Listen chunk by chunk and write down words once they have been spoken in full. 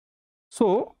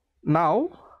So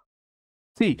now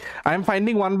see, I am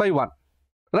finding one by one,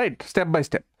 right, step by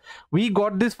step. We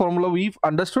got this formula, we've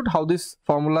understood how this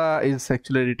formula is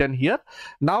actually written here.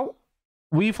 Now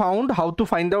we found how to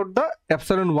find out the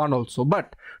epsilon1 also,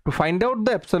 but to find out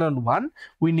the epsilon1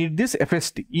 we need this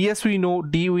FST. ES we know,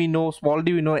 D we know, small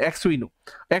d we know, X we know.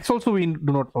 X also we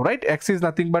do not know, right? X is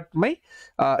nothing but my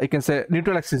you can say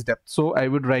neutral axis depth. So I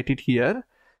would write it here.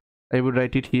 I would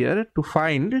write it here. To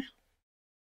find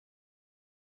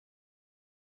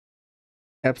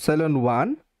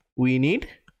epsilon1 we need,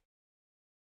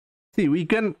 see, we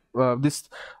can this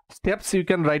steps you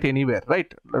can write anywhere,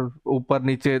 right? Upar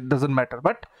niche doesn't matter,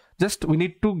 but just we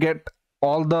need to get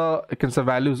all the, you can say,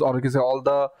 values, or you can say all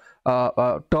the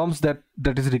terms that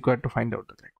is required to find out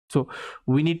the correct. So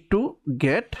we need to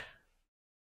get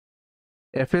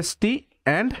FST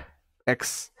and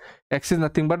X. X is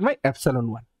nothing but my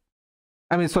epsilon1.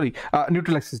 I mean, sorry,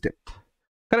 neutral axis depth.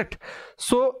 Correct.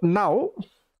 So now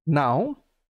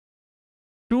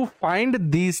to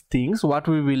find these things, what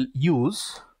we will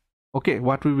use, okay,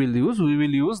 what we will use, we will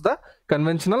use the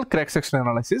conventional crack section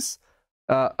analysis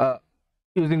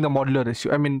using the modular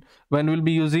ratio. I mean, when we'll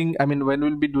be using, when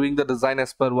we'll be doing the design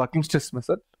as per working stress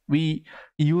method, we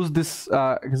use this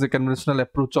as a conventional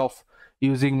approach of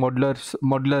using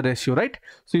modular ratio, right?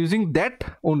 So using that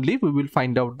only we will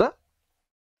find out the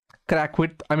crack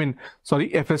width,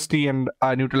 FST and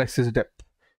neutral axis depth.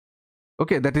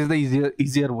 Okay, that is the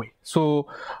easier way. So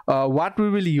what we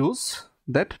will use,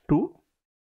 that to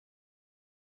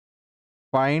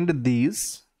find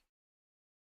these,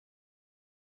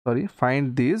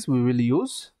 we will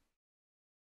use,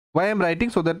 why I'm writing,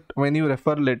 so that when you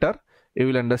refer later you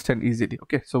will understand easily.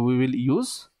 Okay, so we will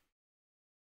use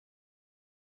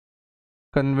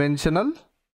conventional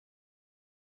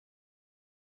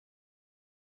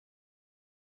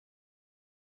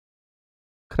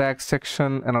crack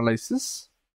section analysis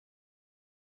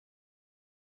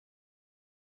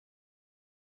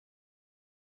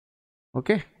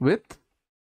okay with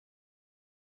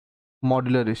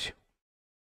modular ratio.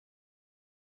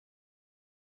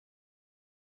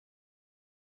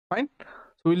 Fine.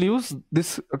 So we'll use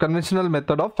this conventional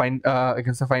method of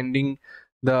finding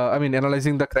the,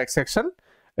 analyzing the crack section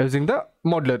using the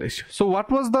modular ratio. So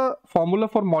what was the formula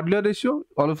for modular ratio?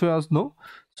 All of you must know.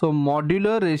 So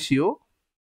modular ratio,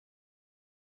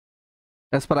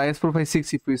 as per IS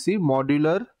 456, if we see,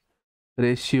 modular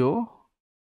ratio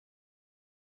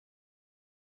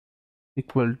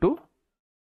equal to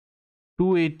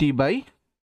 280 by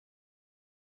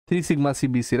 3 sigma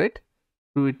CBC, right?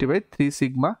 280 by 3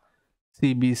 sigma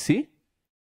CBC.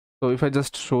 So if I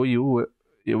just show you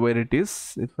where it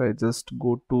is, if I just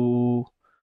go to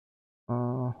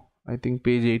I think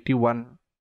page 81,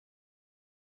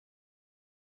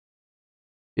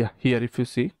 yeah, here if you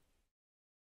see,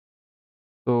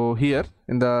 so here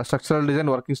in the structural design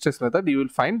working stress method you will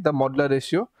find the modular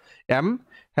ratio M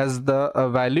has the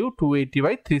value 280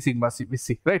 by 3 sigma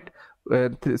CBC, right?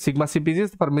 Sigma CBC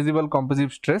is the permissible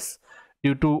composite stress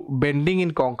due to bending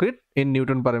in concrete in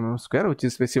Newton per mm square, which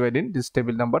is specified in this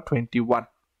table number 21.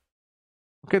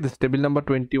 Okay, this table number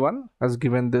 21 has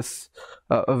given this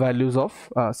values of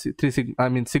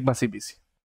sigma CBC.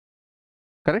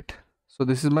 Correct. So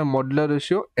this is my modular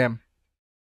ratio M.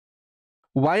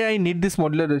 Why I need this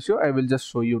modular ratio, I will just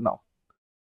show you now.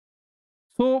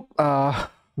 So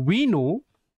we know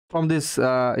from this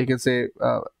you can say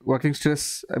working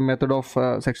stress method of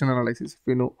section analysis,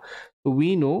 we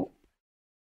know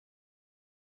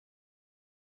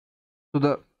so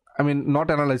the,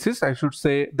 not analysis, I should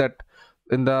say that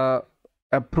in the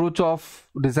approach of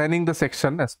designing the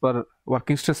section as per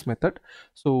working stress method,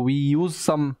 so we use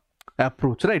some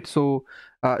approach, right? So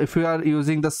if we are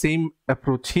using the same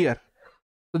approach here,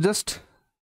 so just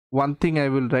one thing I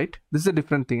will write, this is a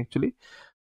different thing actually.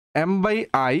 M by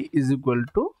I is equal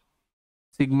to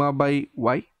sigma by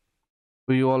Y.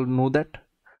 So you all know that.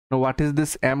 Now what is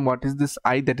this M, what is this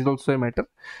I, that is also a matter.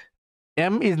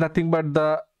 M is nothing but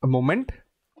the moment,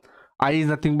 I is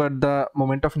nothing but the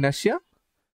moment of inertia,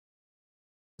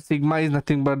 sigma is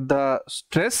nothing but the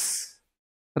stress,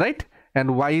 right?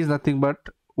 And Y is nothing but,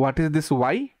 what is this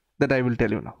Y, that I will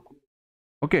tell you now.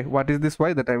 Okay, what is this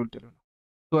Y, that I will tell you now.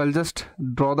 So I'll just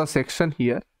draw the section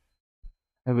here.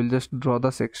 I will just draw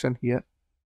the section here.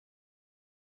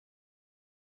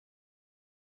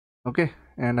 Okay,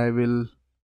 and I will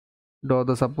draw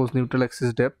the suppose neutral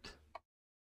axis depth.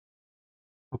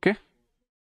 Okay,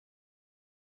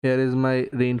 here is my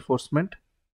reinforcement.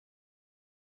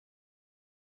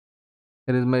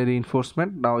 Here is my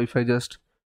reinforcement. Now if I just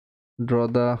draw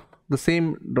the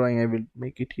same drawing, I will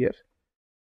make it here.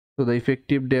 So the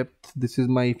effective depth, this is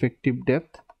my effective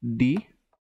depth D,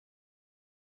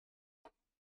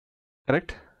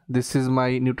 correct? This is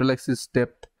my neutral axis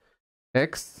depth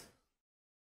X,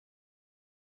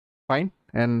 fine,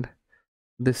 and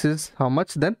this is how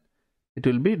much? Then it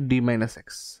will be D minus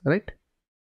X, right?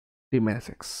 D minus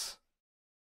X,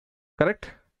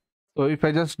 correct? So if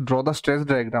I just draw the stress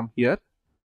diagram here,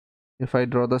 if I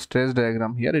draw the stress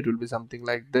diagram here, it will be something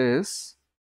like this.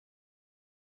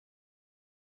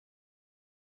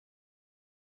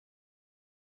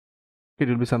 It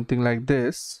will be something like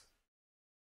this.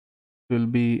 It will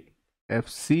be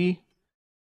FC.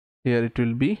 Here it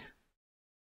will be,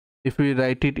 if we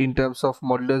write it in terms of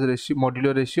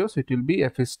modular ratios, it will be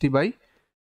FST by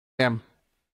M,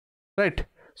 right?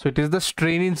 So it is the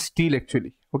strain in steel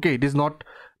actually. Okay, it is not,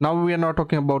 now we are not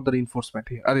talking about the reinforcement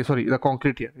here, sorry, the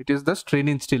concrete here. It is the strain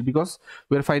in steel because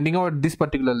we are finding out at this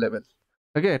particular level,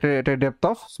 okay, at a depth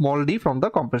of small d from the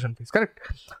compression phase, correct?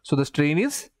 So the strain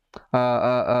is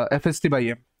FST by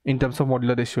M in terms of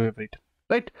modular ratio of rate,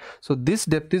 right? So this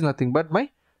depth is nothing but my,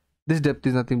 this depth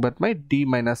is nothing but my D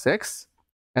minus X,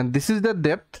 and this is the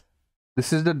depth,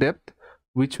 this is the depth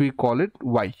which we call it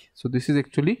Y. So this is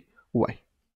actually Y.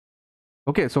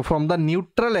 Okay, so from the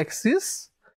neutral axis,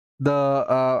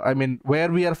 the I mean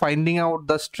where we are finding out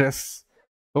the stress,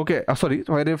 okay, sorry,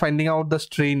 where we are finding out the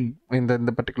strain in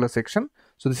the particular section.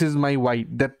 So this is my Y,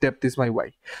 that depth is my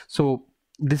Y. So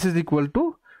this is equal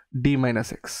to D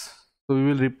minus X. So we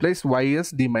will replace Y as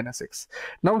D minus X.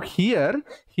 Now here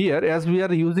as we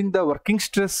are using the working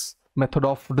stress method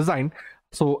of design,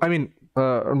 so I mean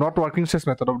not working stress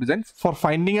method of design, for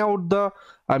finding out the,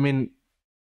 I mean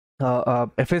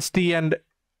FST and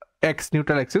X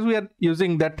neutral axis, we are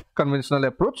using that conventional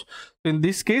approach. In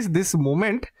this case, this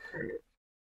moment,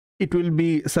 it will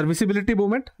be serviceability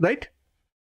moment, right?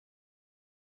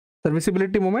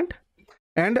 Serviceability moment,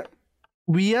 and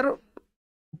we are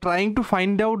trying to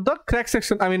find out the crack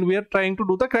section, I mean we are trying to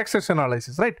do the crack section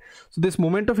analysis, right? So this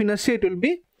moment of inertia, it will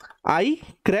be I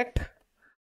cracked,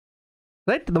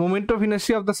 right? The moment of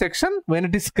inertia of the section when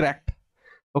it is cracked,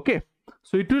 okay?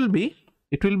 So it will be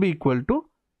equal to,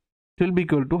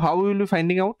 how we will be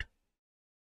finding out?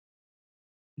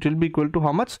 It will be equal to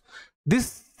how much?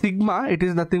 This sigma, it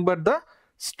is nothing but the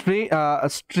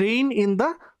strain in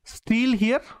the steel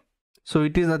here. So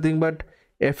it is nothing but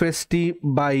FST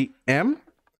by M,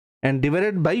 and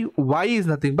divided by Y is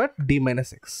nothing but D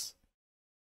minus X.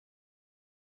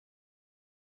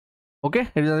 Okay,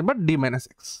 it is nothing but D minus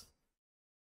X.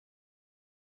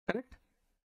 Correct?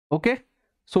 Okay.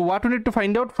 So what we need to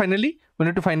find out finally? We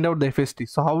need to find out the FST.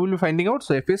 So how will we finding out?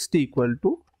 So FST equal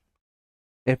to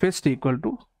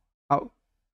how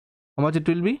much it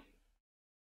will be?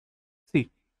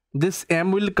 See, this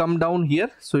M will come down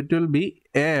here. So it will be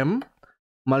M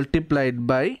multiplied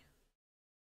by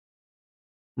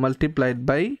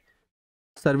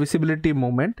serviceability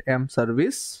moment, M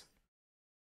service,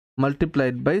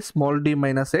 multiplied by small d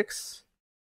minus X,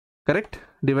 correct,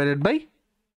 divided by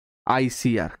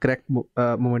ICR, crack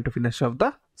moment of inertia of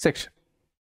the section,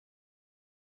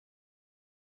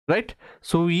 right?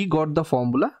 So we got the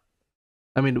formula,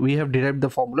 I mean we have derived the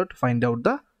formula to find out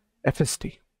the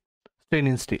FST, strain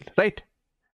in steel, right?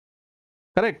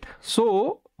 Correct.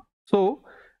 So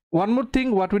one more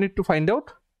thing, what we need to find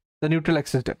out, the neutral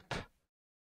axis depth,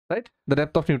 right? The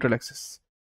depth of neutral axis.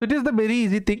 It is the very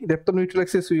easy thing. Depth of neutral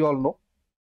axis we all know.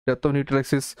 Depth of neutral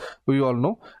axis we all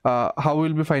know. How we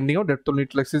will be finding out? Depth of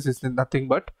neutral axis is nothing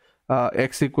but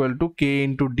X equal to K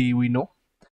into D, we know.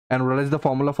 And what is the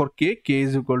formula for K? K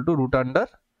is equal to root under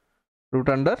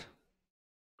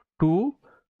 2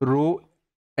 rho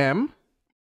M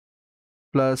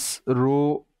plus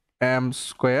rho M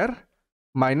square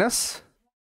minus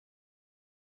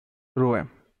rho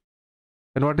M.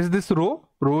 And what is this rho?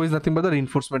 Rho is nothing but the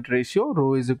reinforcement ratio.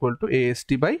 Rho is equal to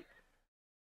AST by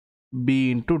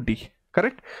B into D.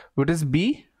 Correct? What is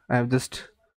B? I have just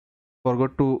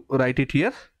forgot to write it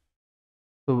here.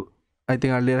 So I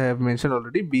think earlier I have mentioned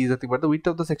already. B is nothing but the width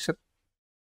of the section.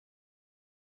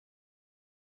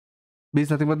 B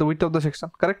is nothing but the width of the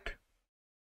section. Correct?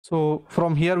 So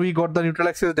from here we got the neutral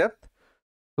axis depth.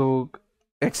 So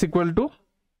X equal to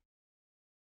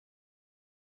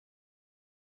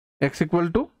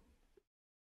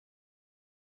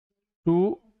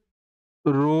 2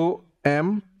 rho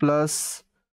M plus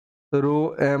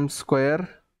rho M square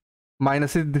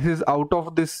minus it. This is out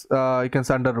of this, you can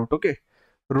say under root, okay?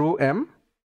 Rho M,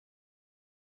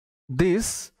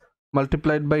 this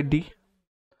multiplied by D.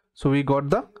 So we got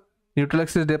the neutral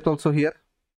axis depth also here.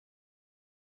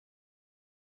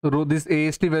 Rho, this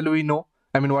AST value we know.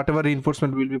 I mean whatever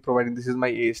reinforcement we will be providing, this is my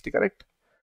AST, correct?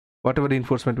 whatever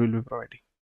reinforcement we'll be providing.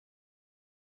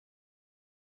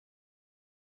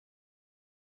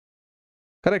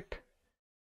 Correct?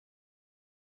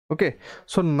 Okay,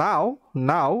 so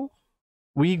now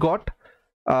we got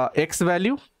x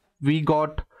value, we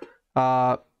got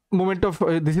moment of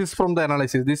this is from the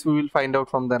analysis, this we will find out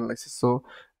from the analysis. So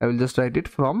I will just write it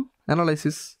from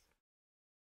analysis.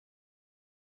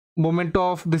 Moment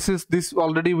of this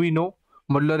already we know,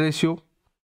 modular ratio.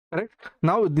 Correct?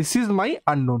 Now this is my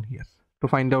unknown here to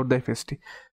find out the FST.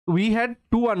 We had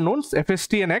two unknowns,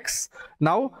 FST and x.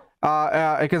 Now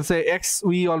I can say x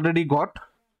we already got.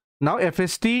 Now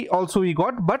FST also we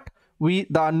got, but the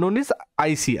unknown is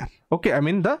ICR. Okay, I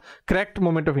mean the correct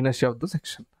moment of inertia of the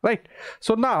section, right?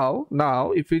 So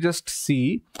now if we just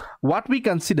see what we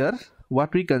consider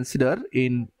that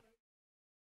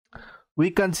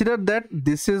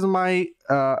this is my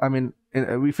I mean,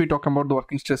 if we talk about the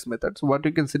working stress method, so what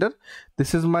we consider,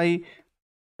 this is my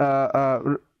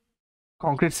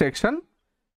concrete section,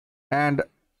 and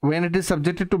when it is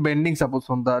subjected to bending, suppose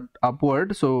from the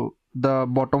upward, so the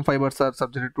bottom fibers are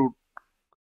subjected to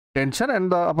tension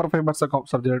and the upper fibers are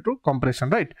subjected to compression,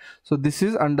 right? So this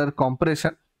is under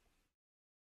compression,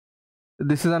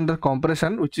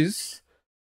 which is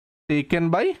taken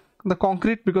by the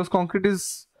concrete, because concrete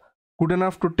is good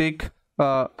enough to take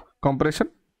compression.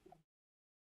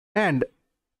 And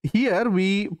here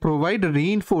we provide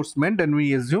reinforcement, and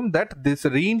we assume that this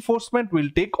reinforcement will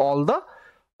take all the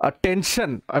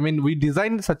tension. I mean, we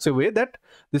design in such a way that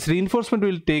this reinforcement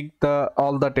will take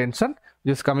all the tension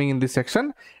just coming in this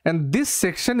section, and this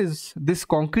section is, this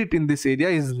concrete in this area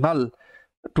is null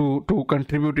to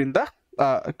contribute in the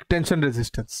tension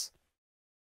resistance.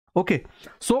 Okay,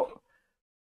 so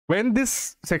when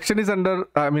this section is under,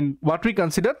 I mean, what we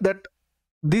consider that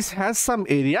this has some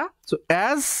area. So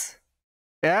as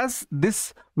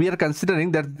this, we are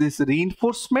considering that this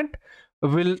reinforcement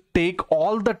will take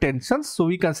all the tensions, so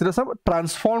we consider some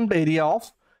transformed area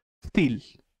of steel,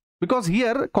 because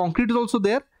here concrete is also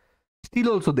there, steel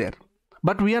also there,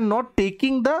 but we are not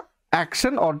taking the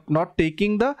action or not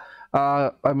taking the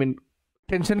I mean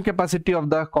tension capacity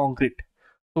of the concrete.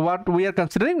 So what we are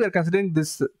considering,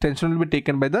 this tension will be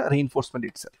taken by the reinforcement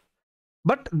itself,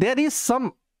 but there is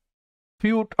some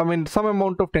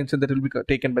amount of tension that will be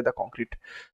taken by the concrete.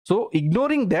 So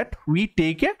ignoring that, we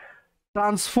take a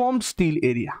transformed steel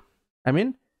area. I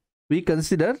mean, we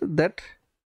consider that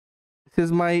this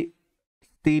is my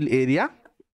steel area,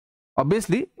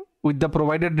 obviously with the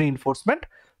provided reinforcement.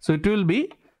 So it will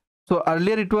be, so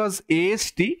earlier it was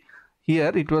AST,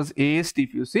 here it was AST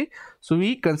if you see. So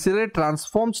we consider a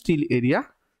transformed steel area.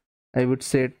 I would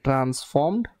say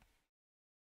transformed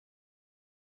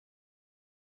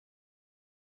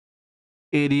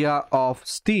area of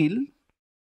steel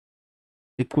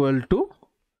equal to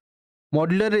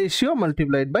modular ratio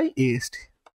multiplied by AST,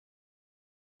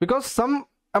 because some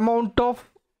amount of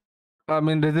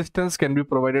resistance can be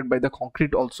provided by the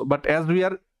concrete also, but as we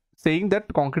are saying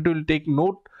that concrete will take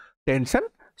no tension,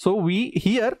 so we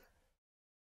here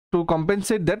to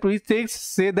compensate that, we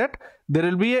say that there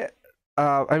will be a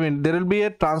there will be a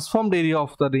transformed area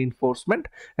of the reinforcement,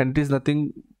 and it is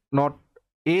nothing, not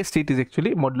AST, it is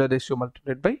actually modular ratio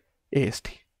multiplied by AST.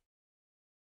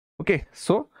 Okay,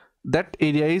 so that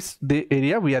area is the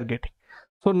area we are getting.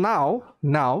 So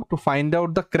now to find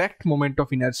out the correct moment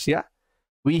of inertia,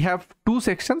 we have two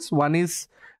sections. One is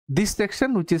this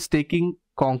section, which is taking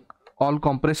all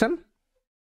compression,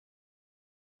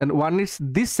 and one is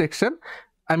this section,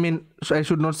 I mean, I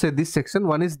should not say this section,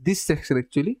 one is this section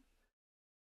actually,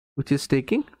 which is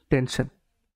taking tension.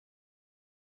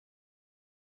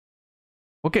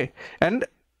 Okay, and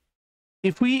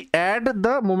if we add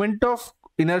the moment of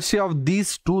inertia of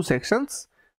these two sections,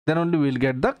 then only we will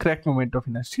get the correct moment of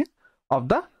inertia of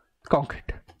the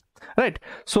concrete, right?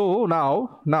 So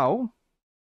now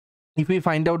if we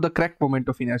find out the correct moment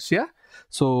of inertia,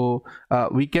 so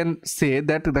we can say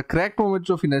that the correct moment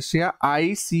of inertia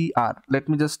ICR, let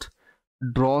me just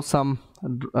draw some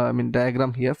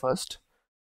diagram here first.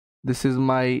 This is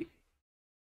my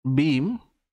beam.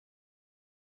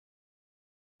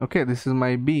 Okay, this is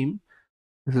my beam,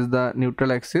 this is the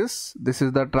neutral axis, this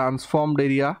is the transformed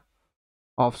area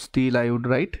of steel, I would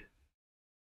write.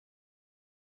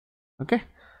 Okay,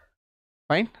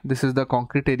 fine. This is the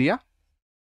concrete area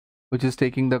which is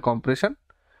taking the compression.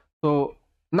 So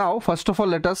now first of all,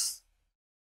 let us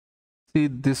see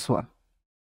this one.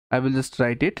 I will just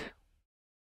write it.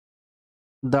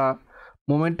 The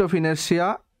moment of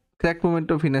inertia, correct moment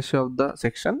of inertia of the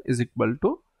section is equal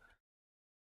to,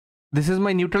 this is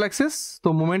my neutral axis.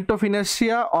 So moment of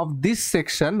inertia of this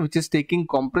section, which is taking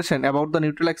compression about the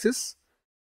neutral axis,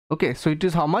 Okay, so it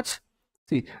is how much?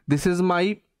 See, this is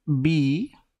my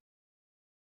B,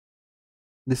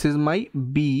 this is my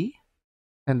B,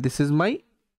 and this is my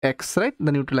X, right?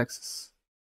 The neutral axis.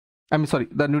 I mean, sorry,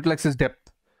 the neutral axis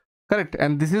depth, correct?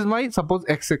 And this is my, suppose,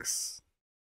 XX,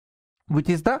 which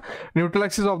is the neutral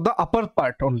axis of the upper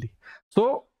part only.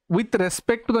 So with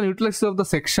respect to the neutral axis of the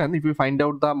section, if we find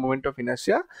out the moment of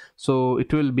inertia, so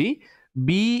it will be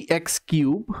bx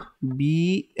cube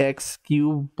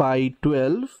by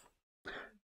 12.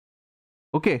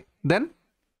 Okay, then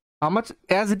how much,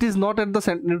 as it is not at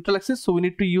the neutral axis, so we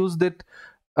need to use that,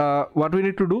 what we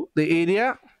need to do, the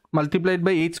area multiplied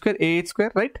by h square, ah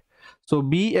square, right? So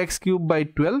bx cube by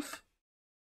 12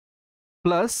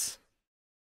 plus,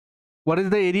 what is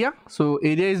the area? So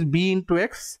area is b into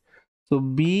x, so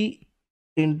b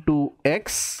into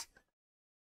x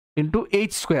into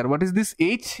h square. What is this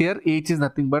h here? H is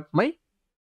nothing but my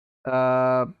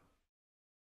a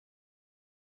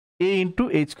into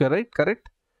h square, right? Correct.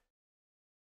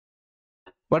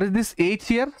 What is this h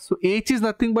here? So h is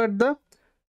nothing but the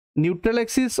neutral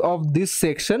axis of this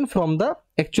section from the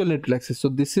actual neutral axis. So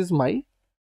this is my,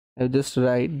 I just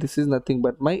write, this is nothing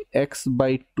but my x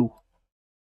by 2.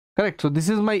 Correct. So this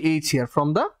is my h here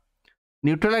from the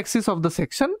neutral axis of the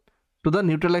section to the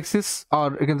neutral axis,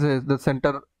 or you can say the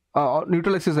center, or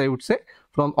neutral axis, I would say,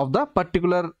 from of the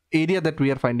particular area that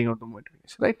we are finding out the moment of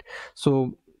inertia, right?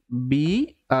 So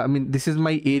b, I mean, this is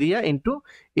my area into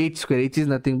h square. H is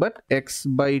nothing but x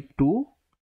by 2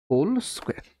 whole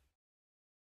square.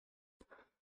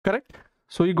 Correct.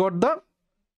 So you got the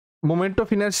moment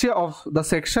of inertia of the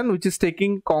section which is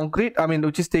taking concrete, I mean,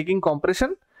 which is taking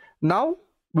compression. Now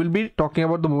we'll be talking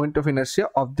about the moment of inertia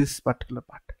of this particular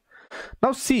part.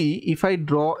 Now see, if I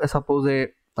draw a, suppose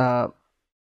a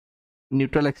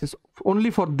neutral axis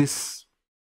only for this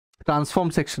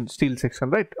transformed section, steel section,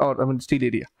 right? Or I mean steel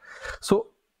area. So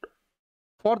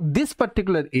for this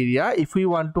particular area, if we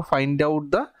want to find out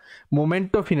the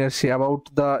moment of inertia about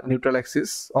the neutral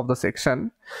axis of the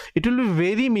section, it will be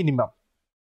very minimum.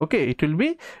 Okay, it will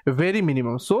be very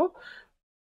minimum. So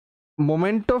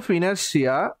moment of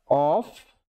inertia of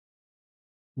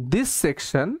this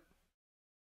section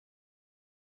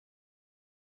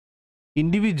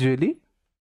individually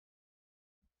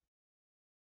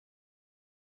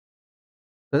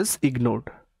is ignored.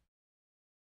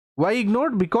 Why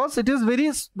ignored? Because it is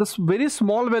very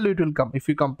small value it will come if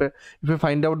you compare, if you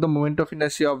find out the moment of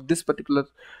inertia of this particular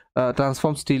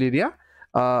transformed steel area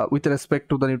with respect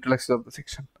to the neutral axis of the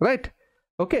section, right?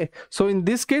 Okay, so in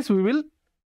this case we will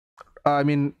I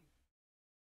mean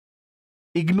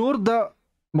ignore the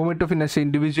moment of inertia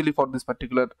individually for this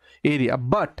particular area,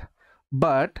 but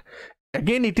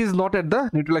again it is not at the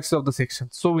neutral axis of the section,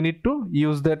 so we need to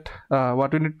use that,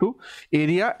 what we need to,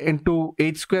 area into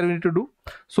h square we need to do.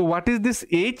 So what is this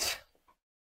h?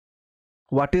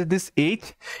 What is this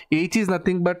h? H is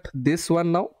nothing but this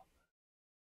one now,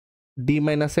 d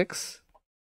minus x.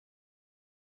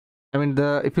 I mean,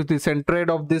 the, if it's the centroid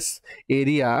of this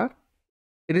area,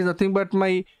 it is nothing but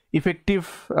my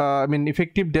effective, I mean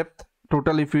effective depth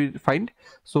total if we find.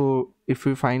 So if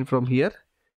we find from here,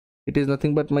 it is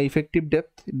nothing but my effective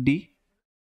depth d.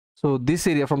 So this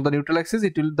area from the neutral axis,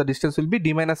 it will, the distance will be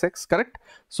d minus x, correct?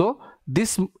 So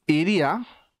this area,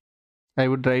 I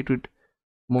would write with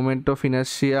moment of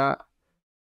inertia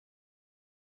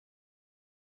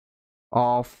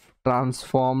of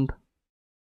transformed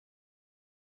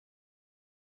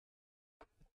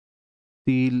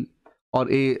steel, or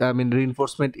I mean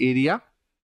reinforcement area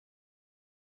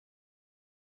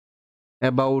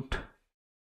about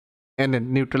NN,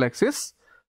 neutral axis,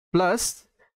 plus,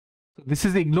 this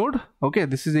is ignored. Okay,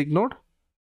 this is ignored,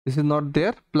 this is not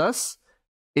there, plus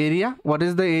area. What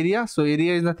is the area? So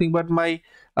area is nothing but my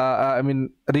I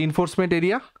mean reinforcement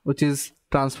area, which is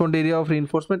transformed area of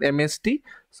reinforcement, MST.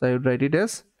 So I would write it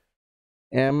as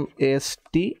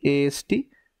MST, AST.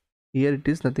 Here it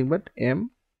is nothing but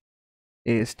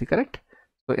MAST, correct?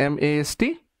 So MAST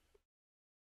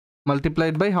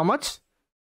multiplied by how much?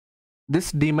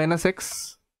 This d minus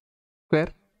x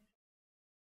square.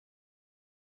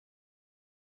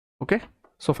 Okay,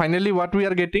 so finally what we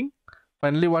are getting?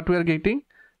 Finally what we are getting?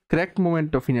 Correct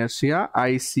moment of inertia,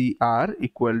 ICR,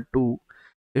 equal to,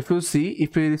 if you see,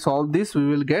 if we solve this, we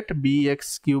will get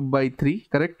bx cube by 3,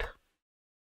 correct?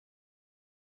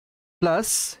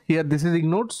 Plus here this is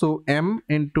ignored, so m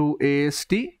into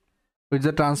AST, which is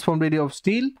the transformed area of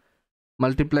steel,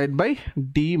 multiplied by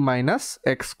d minus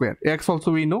x square. X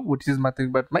also we know, which is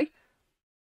nothing but my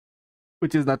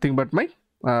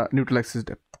neutral axis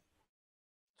depth.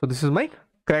 So this is my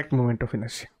correct moment of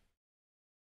inertia.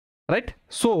 right?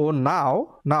 So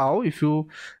now if you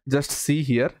just see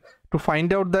here, to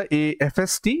find out the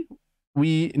FST,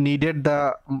 we needed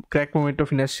the crack moment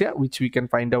of inertia, which we can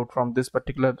find out from this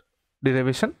particular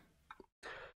derivation.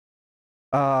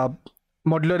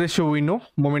 Modular ratio we know,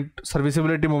 moment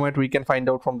serviceability moment we can find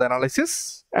out from the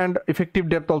analysis, and effective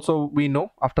depth also we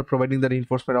know after providing the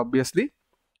reinforcement. Obviously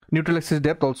neutral axis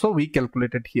depth also we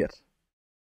calculated here,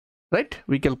 right?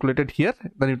 We calculated here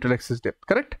the neutral axis depth,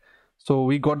 correct? So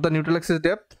we got the neutral axis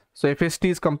depth. So FST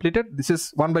is completed. This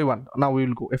is one by one. Now we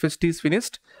will go, FST is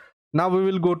finished. Now we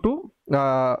will go to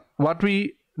what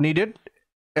we needed,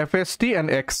 FST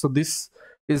and X. So this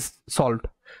is solved.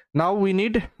 Now we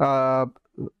need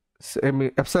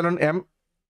epsilon m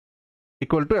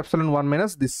equal to epsilon 1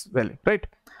 minus this value, right?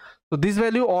 So this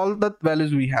value, all the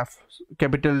values we have,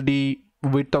 capital D,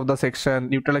 width of the section,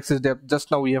 neutral axis depth, just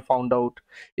now we have found out.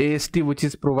 AST, which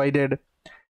is provided,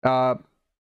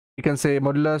 you can say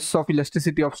modulus of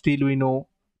elasticity of steel we know,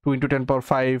 2 into 10 power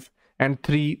 5, and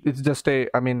 3 is just a,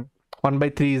 I mean 1 by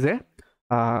 3 is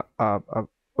a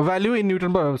value in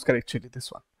Newton per Pascal, actually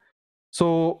this one.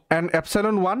 So, and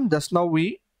epsilon 1 just now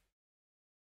we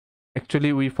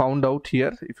found out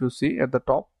here, if you see at the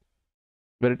top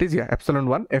where it is, yeah, epsilon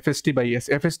 1 FST by S.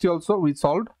 FST also we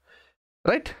solved,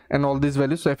 right? And all these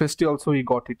values, so FST also we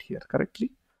got it here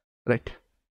correctly, right?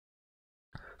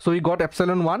 So we got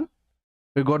epsilon 1,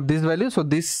 we got this value, so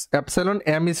this epsilon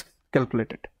m is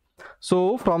calculated.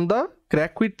 So from the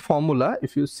crack width formula,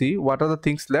 if you see what are the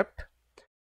things left,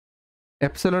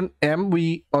 epsilon m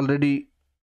we already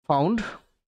found,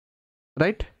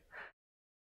 right?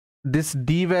 This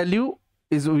D value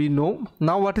is we know.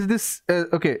 Now what is this?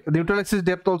 Okay, neutral axis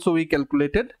depth also we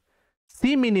calculated,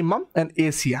 C minimum and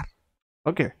ACR.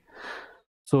 Okay,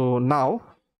 so now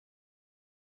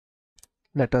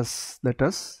let us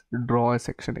draw a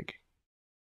section again.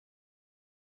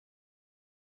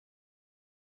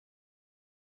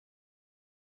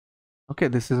 Okay,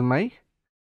 this is my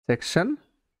section,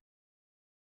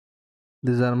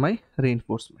 these are my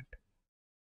reinforcement.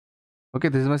 Okay,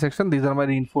 this is my section, these are my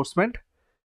reinforcement.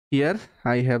 Here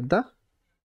I have the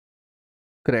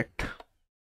cracked,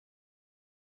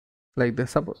 like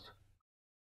this, suppose,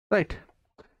 right?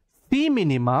 C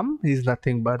minimum is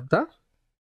nothing but the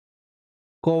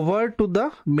cover to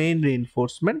the main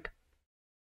reinforcement,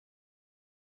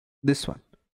 this one,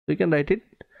 you can write it.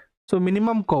 So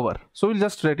minimum cover, so we'll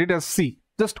just write it as C,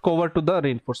 just cover to the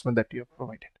reinforcement that you have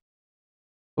provided.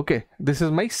 Okay, this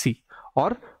is my C,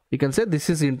 or you can say this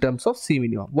is in terms of C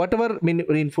minimum. Whatever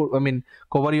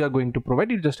cover you are going to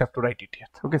provide, you just have to write it here.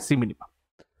 Okay, C minimum.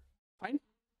 Fine.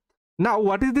 Now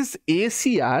what is this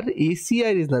ACR?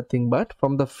 ACR is nothing but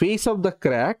from the face of the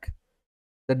crack,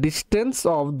 the distance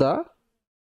of the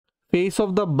face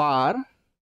of the bar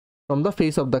from the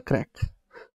face of the crack.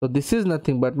 So this is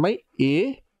nothing but my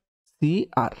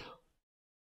ACR.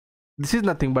 This is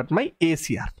nothing but my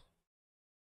ACR.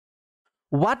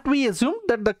 What we assume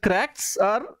that the cracks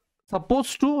are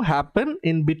supposed to happen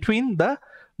in between the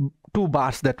two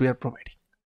bars that we are providing.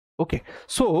 Okay,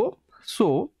 so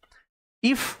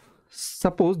if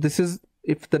suppose this is,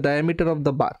 if the diameter of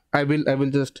the bar, I will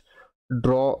just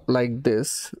draw like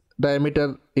this,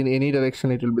 diameter in any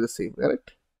direction it will be the same,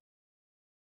 correct?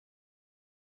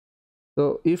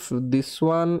 So if this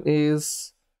one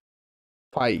is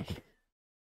phi,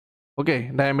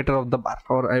 okay, diameter of the bar,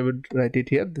 or I would write it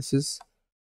here, this is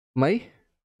my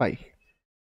phi,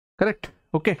 correct?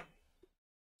 Okay,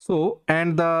 so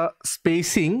and the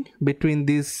spacing between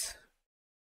these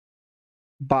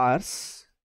bars,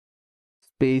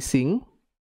 spacing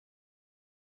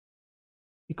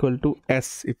equal to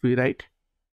S if we write.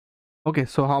 Okay,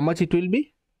 so how much it will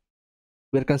be?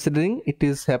 We are considering it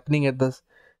is happening at the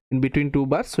in between two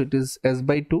bars, so it is S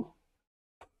by 2.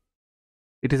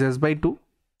 It is S by 2,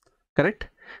 correct?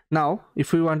 Now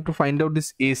if we want to find out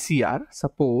this ACR,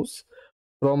 suppose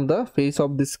from the face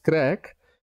of this crack,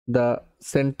 the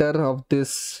center of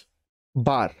this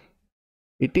bar,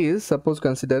 it is, suppose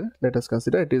consider, let us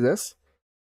consider it is as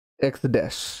X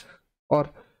dash or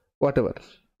whatever,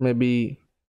 maybe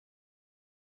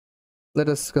let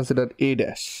us consider A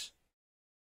dash.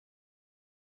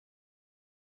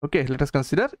 Okay, let us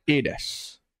consider A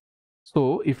dash.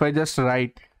 So if I just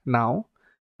write now,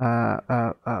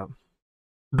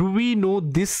 do we know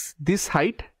this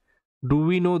height? Do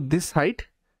we know this height?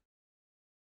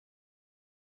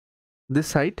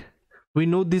 This height, we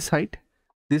know this height.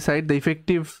 This height, the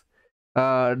effective,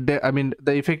 the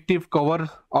effective cover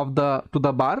of the to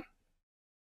the bar.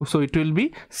 So it will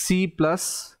be C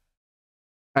plus,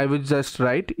 I will just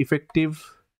write effective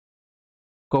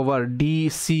cover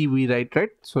DC we write, right?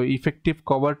 So effective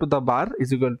cover to the bar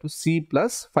is equal to C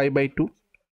plus 5 by 2.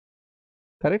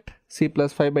 Correct? C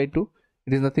plus 5 by 2.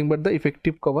 It is nothing but the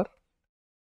effective cover.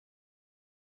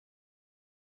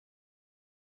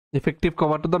 Effective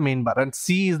cover to the main bar, and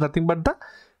C is nothing but the,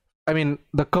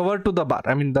 the cover to the bar,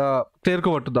 the clear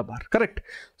cover to the bar. Correct?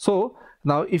 So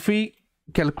now if we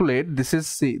calculate, this is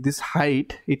C, this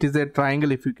height, it is a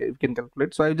triangle. If you can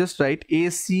calculate, so I just write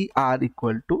ACR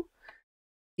equal to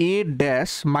A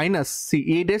dash minus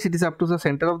C. A dash, it is up to the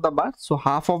center of the bar, so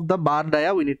half of the bar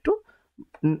dia we need to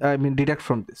deduct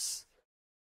from this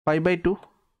 5 by 2.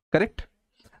 Correct?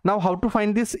 Now how to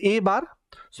find this A bar?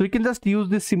 So we can just use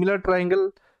this similar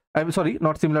triangle. I'm sorry,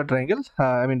 not similar triangle,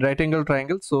 right angle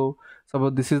triangle. So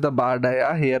suppose this is the bar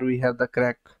dia, here we have the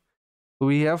crack. So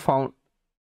we have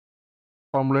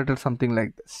formulated something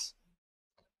like this.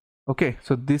 Okay,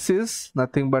 so this is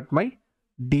nothing but my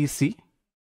DC,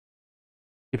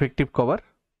 effective cover.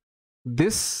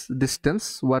 This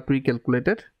distance what we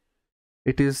calculated,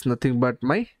 it is nothing but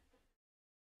my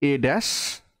A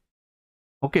dash.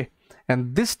 Okay,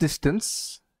 and this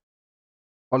distance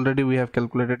already we have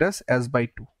calculated as S by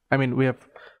 2. We have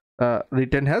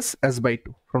written as S by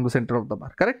 2 from the center of the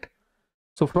bar. Correct?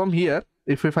 So from here,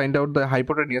 if we find out the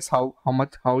hypotenuse, how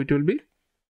it will be,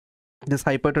 this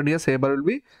hypotenuse A bar will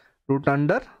be root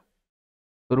under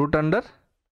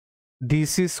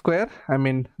DC square,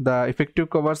 the effective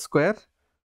cover square,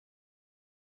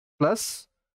 plus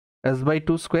S by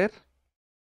 2 square,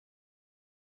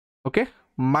 okay,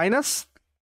 minus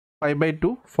 5 by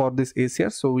 2 for this ACR.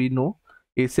 So we know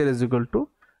ACR is equal to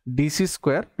DC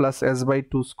square plus S by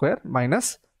 2 square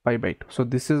minus 5 by 2. So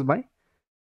this is my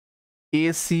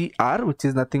ACR, which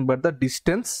is nothing but the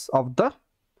distance of the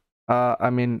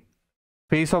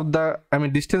face of the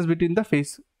distance between the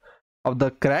face of the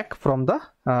crack from the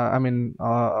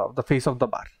the face of the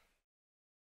bar.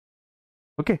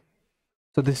 Okay,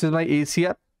 so this is my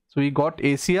ACR. So we got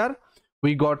ACR,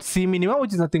 we got C minima,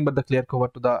 which is nothing but the clear cover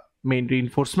to the main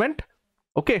reinforcement.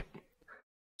 Okay,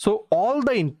 so all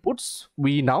the inputs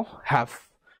we now have.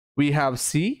 We have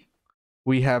C,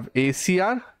 we have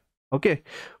ACR, okay,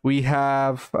 we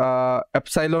have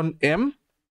epsilon M.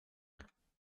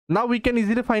 Now we can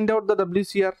easily find out the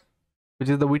WCR, which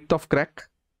is the width of crack.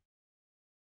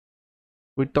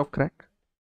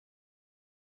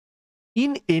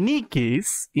 In any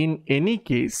case,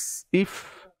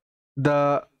 if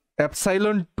the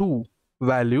epsilon 2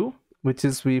 value, which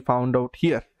is we found out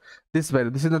here, this value,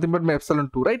 this is nothing but my epsilon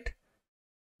 2, right?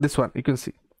 This one you can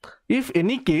see. If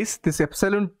any case this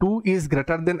epsilon 2 is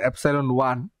greater than epsilon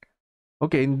 1,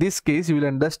 okay, in this case you will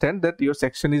understand that your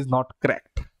section is not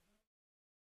cracked.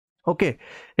 Okay,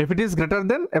 if it is greater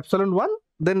than epsilon 1,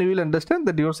 then you will understand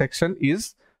that your section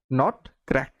is not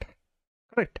cracked.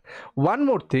 Correct? One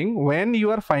more thing, when you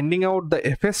are finding out the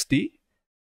FST,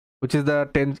 which is the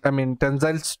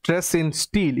tensile stress in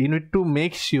steel, you need to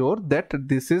make sure that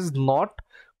this is not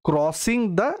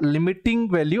crossing the limiting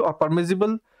value or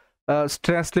permissible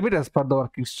stress limit as per the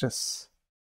working stress.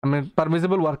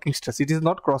 Permissible working stress. It is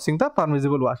not crossing the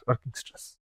permissible working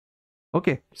stress.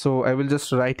 Okay, so I will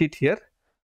just write it here.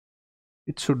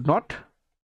 It should not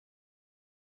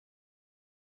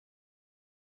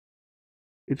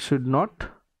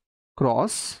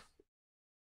cross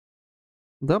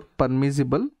the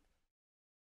permissible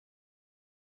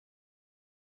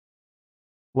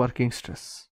working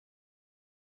stress.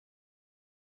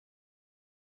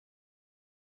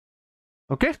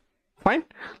 Okay, fine.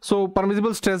 So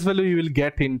permissible stress value you will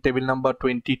get in table number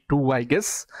 22, I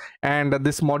guess. And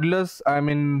this modulus,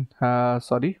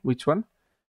 sorry, which one?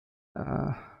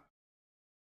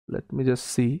 Let me just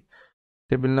see.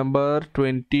 Table number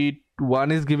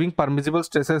 21 is giving permissible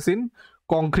stresses in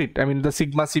concrete, the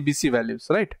sigma CBC values,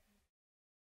 right?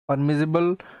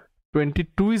 Permissible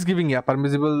 22 is giving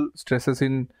permissible stresses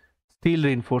in steel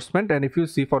reinforcement. And if you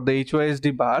see for the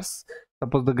HOSD bars,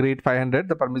 suppose the grade 500,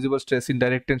 the permissible stress in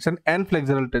direct tension and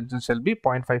flexural tension shall be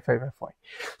 0.55 FY.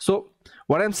 So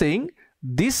what I'm saying,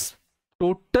 this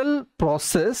total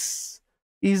process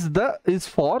is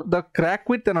for the crack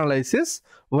width analysis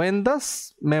when the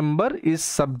member is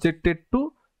subjected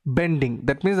to bending.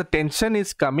 That means the tension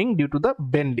is coming due to the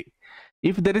bending.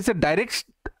 If there is a direct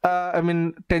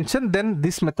tension, then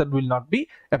this method will not be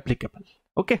applicable.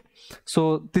 Okay,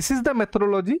 so this is the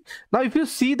methodology. Now if you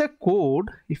see the code,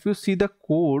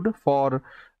 for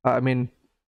it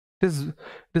is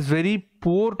very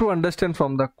poor to understand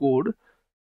from the code.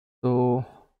 So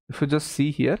if you just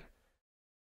see here,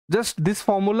 just this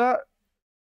formula,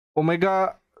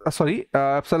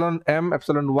 epsilon M,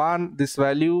 epsilon 1, this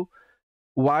value,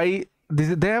 Y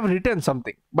they have written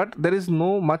something, but there is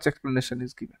no much explanation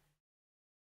is given.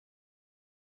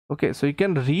 Okay, so you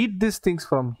can read these things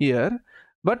from here,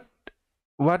 but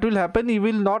what will happen, you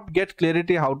will not get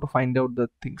clarity how to find out the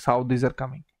things, how these are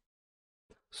coming.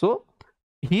 So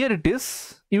here it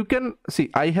is. You can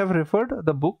see I have referred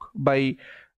the book by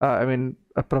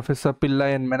Professor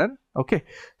Pillai and Menon. Okay,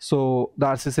 so the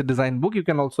RCC design book you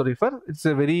can also refer. It's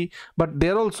a very, but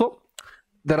there also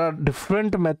there are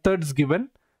different methods given,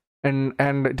 and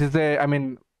it is a,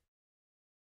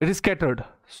 it is scattered.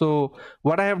 So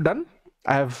what I have done,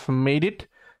 I have made it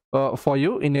for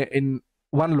you in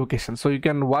one location, so you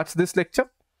can watch this lecture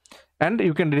and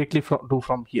you can directly do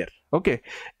from here. Okay,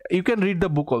 you can read the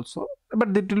book also,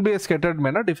 but it will be a scattered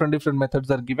manner. Different methods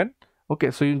are given.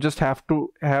 Okay, so you just have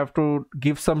to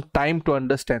give some time to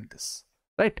understand this,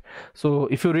 right? So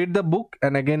if you read the book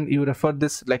and again you refer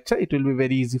this lecture, it will be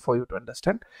very easy for you to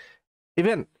understand.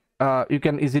 Even you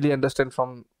can easily understand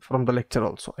from the lecture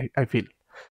also, I feel.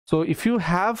 So if you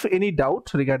have any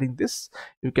doubt regarding this,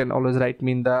 you can always write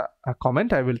me in the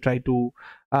comment. I will try to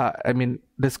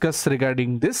discuss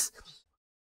regarding this.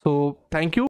 So thank you.